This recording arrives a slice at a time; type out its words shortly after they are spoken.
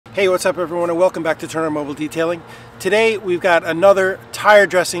Hey, what's up everyone, and welcome back to Turner Mobile Detailing. Today we've got another tire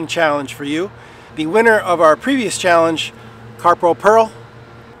dressing challenge for you. The winner of our previous challenge, Carpro Perl,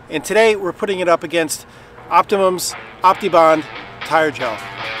 and today we're putting it up against Optimum's Opti-Bond Tire Gel.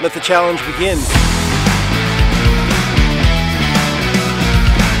 Let the challenge begin.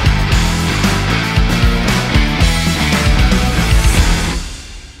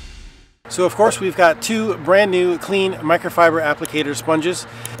 So of course we've got two brand new clean microfiber applicator sponges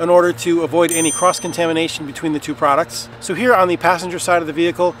in order to avoid any cross-contamination between the two products. So here on the passenger side of the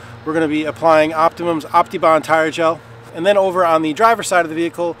vehicle we're going to be applying Optimum's Opti-Bond Tire Gel, and then over on the driver's side of the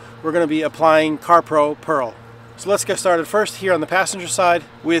vehicle we're going to be applying Carpro Perl. So let's get started first here on the passenger side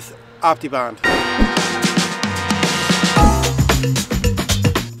with Opti-Bond.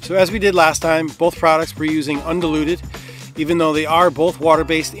 So as we did last time, both products we're using undiluted, even though they are both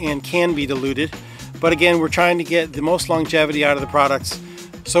water-based and can be diluted. But again, we're trying to get the most longevity out of the products,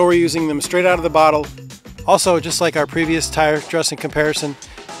 so we're using them straight out of the bottle. Also, just like our previous tire dressing comparison,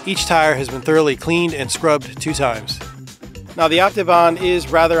 each tire has been thoroughly cleaned and scrubbed 2 times. Now the Opti-Bond is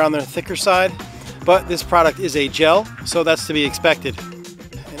rather on the thicker side, but this product is a gel, so that's to be expected.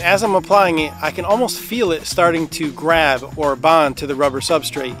 And as I'm applying it, I can almost feel it starting to grab or bond to the rubber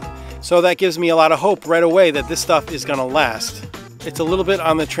substrate. So that gives me a lot of hope right away that this stuff is going to last. It's a little bit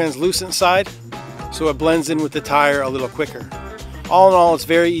on the translucent side, so it blends in with the tire a little quicker. All in all, it's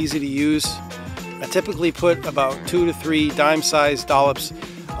very easy to use. I typically put about 2 to 3 dime-sized dollops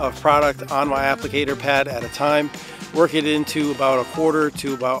of product on my applicator pad at a time, work it into about 1/4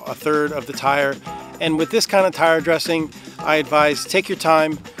 to about 1/3 of the tire. And with this kind of tire dressing, I advise take your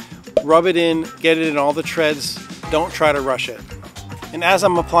time, rub it in, get it in all the treads, don't try to rush it. And as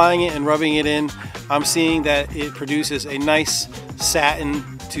I'm applying it and rubbing it in, I'm seeing that it produces a nice satin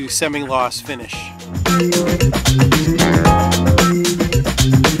to semi-gloss finish.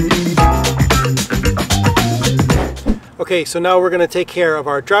 Okay, so now we're going to take care of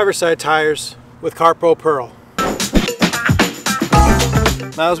our driver's side tires with Carpro Perl.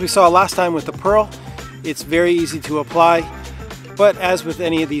 Now, as we saw last time with the Perl, it's very easy to apply, but as with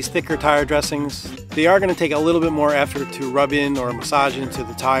any of these thicker tire dressings, they are going to take a little bit more effort to rub in or massage into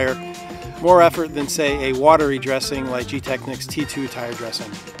the tire. More effort than, say, a watery dressing like G-Technic's T2 tire dressing.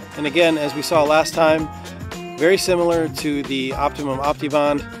 And again, as we saw last time, very similar to the Optimum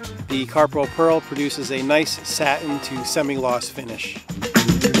Opti-Bond, the Carpro Perl produces a nice satin to semi-gloss finish.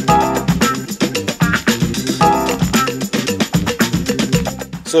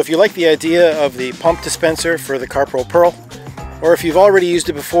 So if you like the idea of the pump dispenser for the Carpro Perl, or if you've already used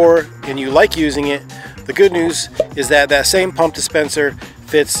it before and you like using it, the good news is that that same pump dispenser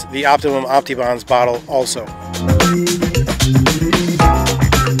fits the Optimum Opti-Bond's bottle also.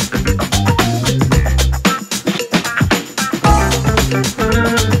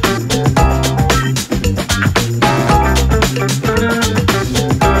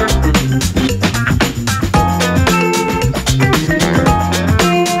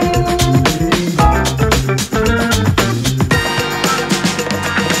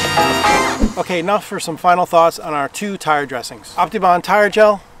 Okay, now for some final thoughts on our 2 tire dressings, Opti-Bond Tire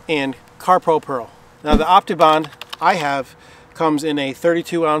Gel and Carpro Perl. Now the Opti-Bond I have comes in a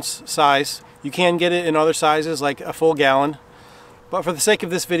 32-ounce size. You can get it in other sizes like a full gallon, but for the sake of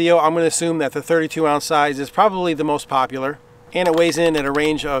this video I'm going to assume that the 32-ounce size is probably the most popular, and it weighs in at a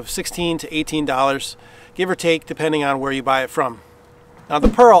range of $16 to $18, give or take, depending on where you buy it from. Now the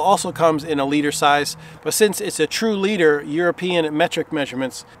Perl also comes in a liter size, but since it's a true liter European metric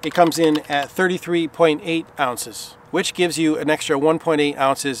measurements, it comes in at 33.8 ounces, which gives you an extra 1.8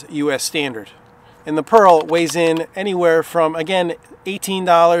 ounces US standard. And the Perl weighs in anywhere from, again,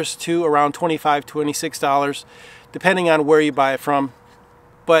 $18 to around $25, $26, depending on where you buy it from.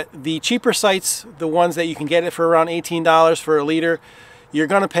 But the cheaper sites, the ones that you can get it for around $18 for a liter, you're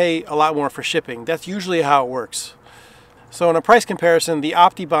going to pay a lot more for shipping. That's usually how it works. So in a price comparison, the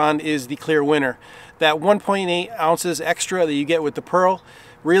Opti-Bond is the clear winner. That 1.8 ounces extra that you get with the Perl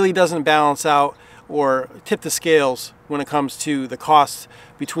really doesn't balance out or tip the scales when it comes to the cost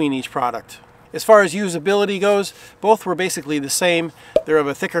between each product. As far as usability goes, both were basically the same. They're of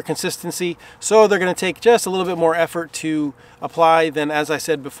a thicker consistency, so they're going to take just a little bit more effort to apply than, as I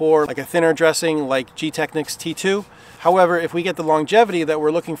said before, like a thinner dressing like G-Technic's T2. However, if we get the longevity that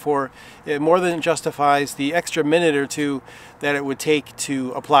we're looking for, it more than justifies the extra minute or 2 that it would take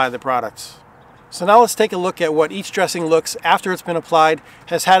to apply the products. So now let's take a look at what each dressing looks after it's been applied,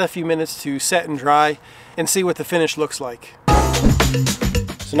 has had a few minutes to set and dry, and see what the finish looks like.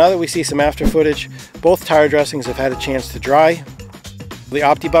 So now that we see some after footage, both tire dressings have had a chance to dry. The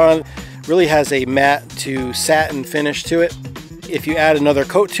Opti-Bond really has a matte to satin finish to it. If you add another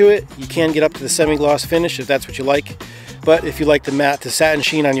coat to it, you can get up to the semi-gloss finish if that's what you like. But if you like the matte to satin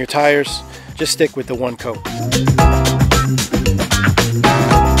sheen on your tires, just stick with the one coat.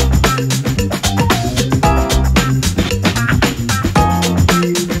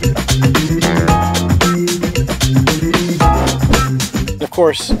 Of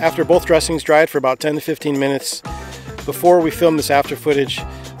course, after both dressings dried for about 10 to 15 minutes, before we filmed this after footage,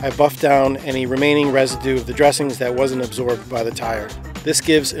 I buffed down any remaining residue of the dressings that wasn't absorbed by the tire. This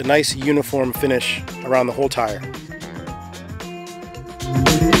gives a nice uniform finish around the whole tire.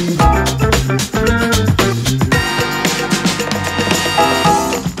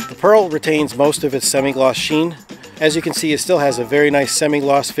 The Perl retains most of its semi-gloss sheen. As you can see, it still has a very nice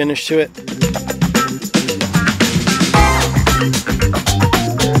semi-gloss finish to it.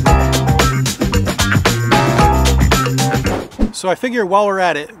 So I figure while we're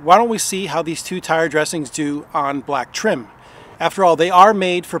at it, why don't we see how these two tire dressings do on black trim. After all, they are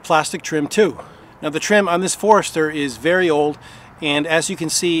made for plastic trim too. Now the trim on this Forester is very old, and as you can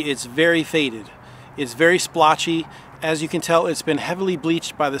see, it's very faded. It's very splotchy. As you can tell, it's been heavily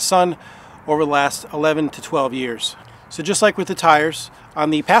bleached by the sun over the last 11 to 12 years. So just like with the tires, on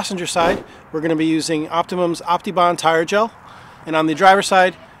the passenger side, we're going to be using Optimum's Opti-Bond Tire Gel, and on the driver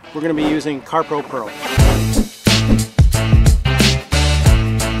side, we're going to be using Carpro Perl.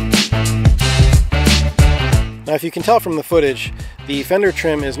 Now if you can tell from the footage, the fender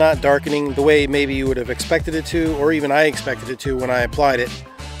trim is not darkening the way maybe you would have expected it to, or even I expected it to when I applied it.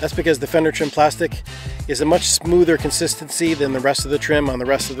 That's because the fender trim plastic is a much smoother consistency than the rest of the trim on the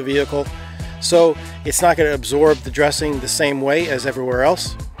rest of the vehicle, so it's not going to absorb the dressing the same way as everywhere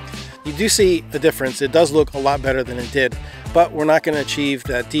else. You do see a difference. It does look a lot better than it did, but we're not going to achieve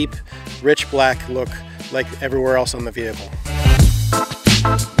that deep, rich black look like everywhere else on the vehicle.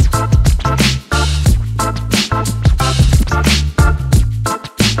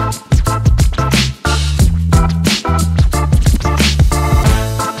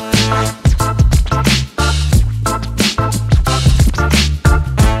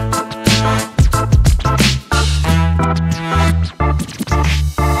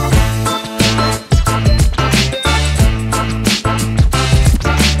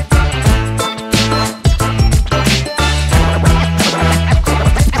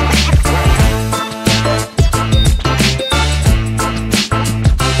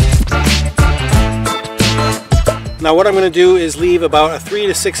 Now what I'm going to do is leave about a 3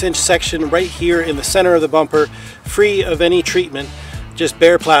 to 6 inch section right here in the center of the bumper, free of any treatment, just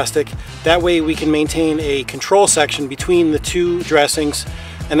bare plastic. That way we can maintain a control section between the two dressings,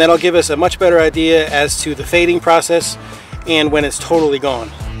 and that'll give us a much better idea as to the fading process and when it's totally gone.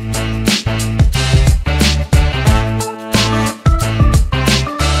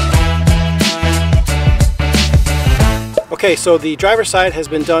 Okay, so the driver's side has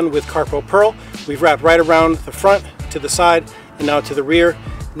been done with Carpro Perl. We've wrapped right around the front, to the side, and now to the rear,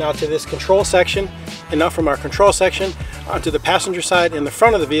 now to this control section, and now from our control section onto the passenger side in the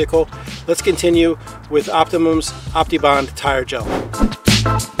front of the vehicle. Let's continue with Optimum's Opti-Bond Tire Gel.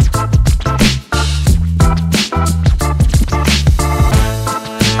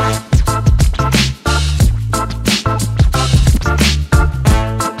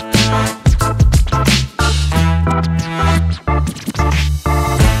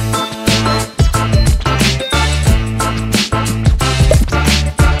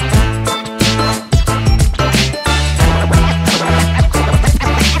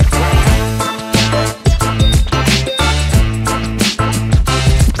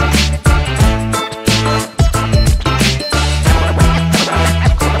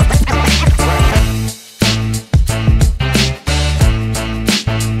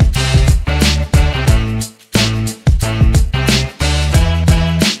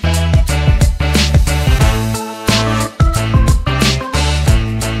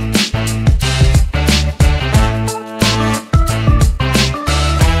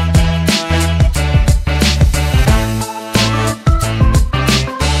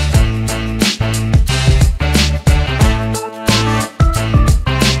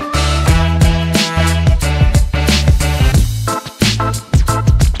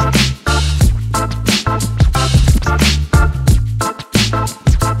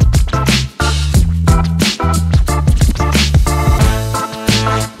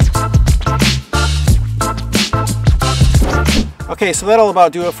 Okay, so that'll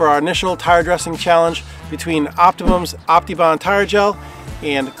about do it for our initial tire dressing challenge between Optimum's Opti-Bond Tire Gel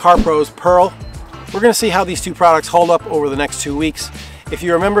and Carpro's Perl. We're going to see how these two products hold up over the next 2 weeks. If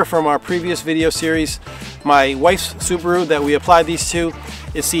you remember from our previous video series, my wife's Subaru that we applied these to,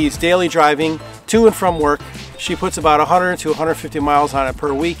 it sees daily driving to and from work. She puts about 100 to 150 miles on it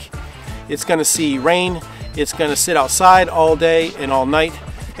per week. It's going to see rain. It's going to sit outside all day and all night.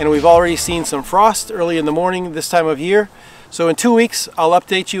 And we've already seen some frost early in the morning this time of year. So in 2 weeks, I'll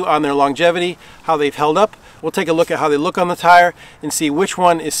update you on their longevity, how they've held up. We'll take a look at how they look on the tire and see which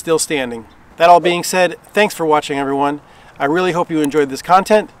one is still standing. That all being said, thanks for watching, everyone. I really hope you enjoyed this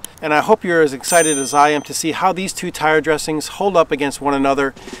content, and I hope you're as excited as I am to see how these two tire dressings hold up against one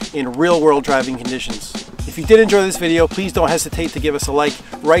another in real-world driving conditions. If you did enjoy this video, please don't hesitate to give us a like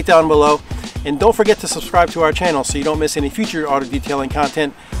right down below, and don't forget to subscribe to our channel so you don't miss any future auto detailing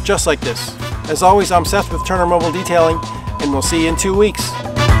content just like this. As always, I'm Seth with Turner Mobile Detailing, and we'll see you in 2 weeks.